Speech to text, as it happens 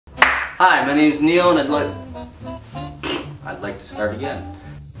Hi, my name is Neil, and I'd like to start again.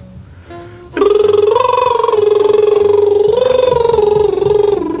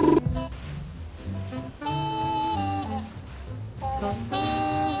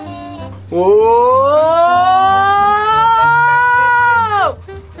 Whoa!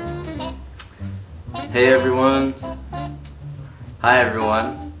 Hey everyone. Hi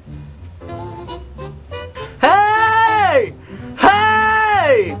everyone. Hey!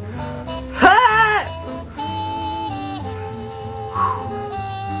 Hey! Hey!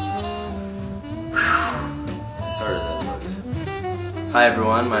 Started that noise. Hi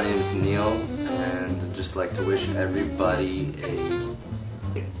everyone, my name is Neil, and I'd just like to wish everybody a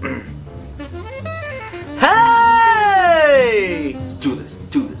Hey! Let's do this,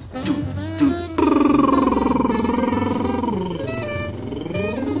 do this, do this, do this.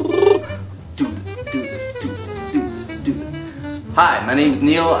 Hi, my name's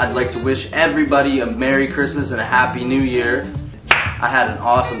Neil. I'd like to wish everybody a Merry Christmas and a Happy New Year. I had an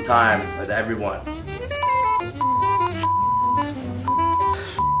awesome time with everyone.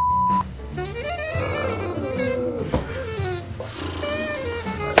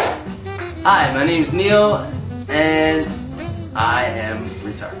 Hi, my name's Neil, and I am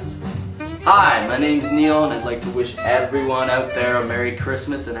retarded. Hi, my name's Neil, and I'd like to wish everyone out there a Merry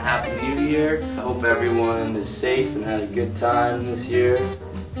Christmas and a Happy New Year. I hope everyone is safe and had a good time this year,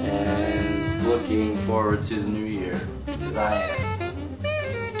 and is looking forward to the new year, because I am.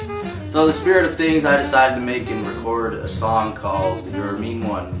 So in the spirit of things, I decided to make and record a song called You're a Mean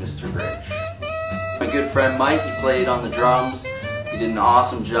One, Mr. Grinch. My good friend Mike, he played on the drums. He did an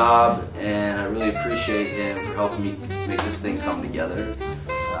awesome job, and I really appreciate him for helping me make this thing come together.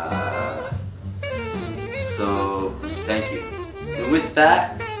 So, thank you. And with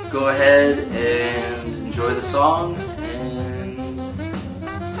that, go ahead and enjoy the song, and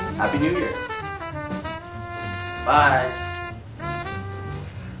Happy New Year. Bye.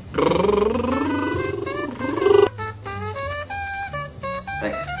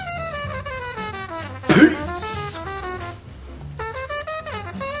 Thanks. Peace.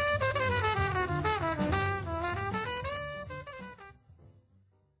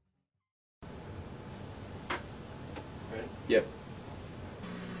 Yep.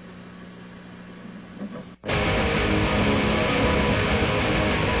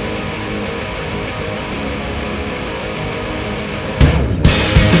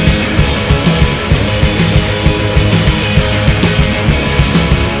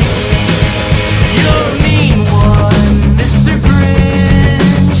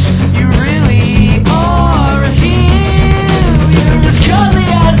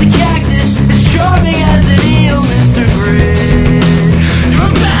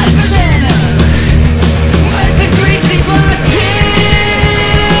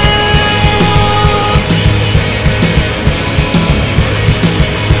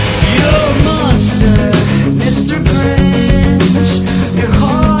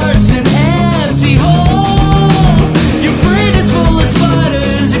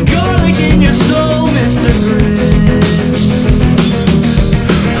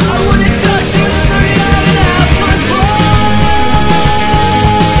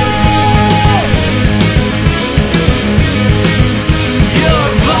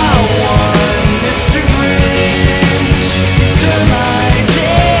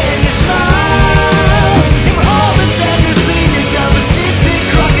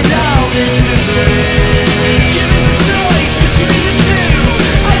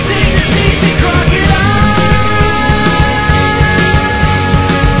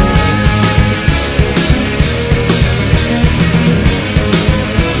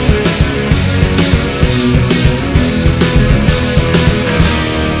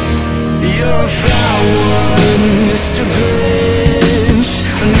 Mr. Grinch,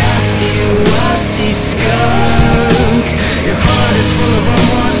 a nasty, rusty skunk. Your heart is full of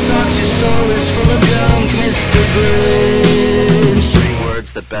remorse, socks, your soul is full of gunk, Mr. Grinch. 3 words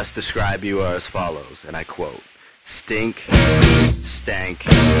that best describe you are as follows, and I quote: stink, stank,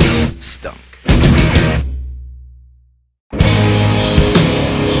 stunk.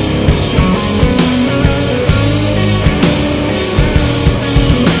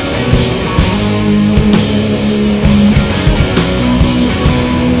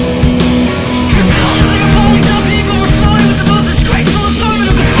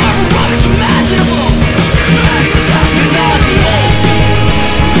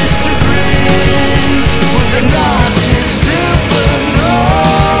 Super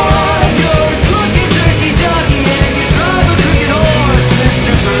noise, you're cookie turkey.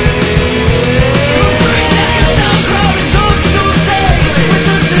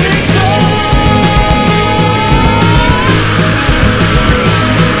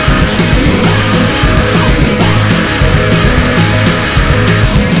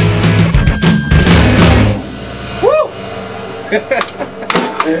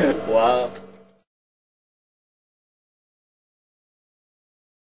 Wow.